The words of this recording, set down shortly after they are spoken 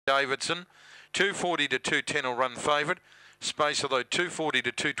Davidson. 240 to 210 will run favourite. Space although 240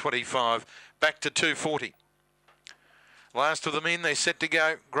 to 225. Back to 240. Last of them in. They're set to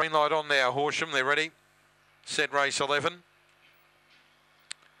go. Green light on now. Horsham. They're ready. Set race 11.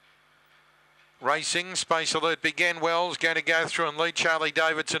 Racing, Space Alert began Wells, going to go through and lead Charlie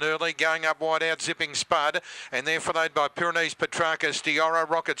Davidson early, going up wide out, zipping Spud, and they're followed by Pyrenees Petrarca, Stiora,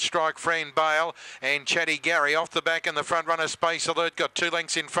 Rocket Strike, Fran Bale, and Chatty Gary. Off the back, and the front runner, Space Alert, got 2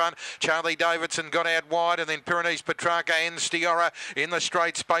 lengths in front. Charlie Davidson got out wide, and then Pyrenees Petrarca and Stiora in the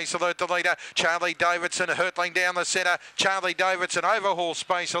straight. Space Alert, the leader. Charlie Davidson hurtling down the centre. Charlie Davidson overhauls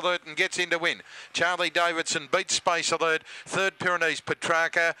Space Alert and gets in to win. Charlie Davidson beats Space Alert. Third, Pyrenees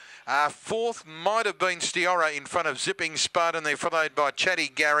Petrarca. Fourth might have been Stiora in front of Zipping Spud, and they're followed by Chatty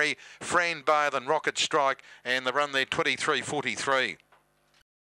Gary, Fran Bale and Rocket Strike, and the run there 23.43.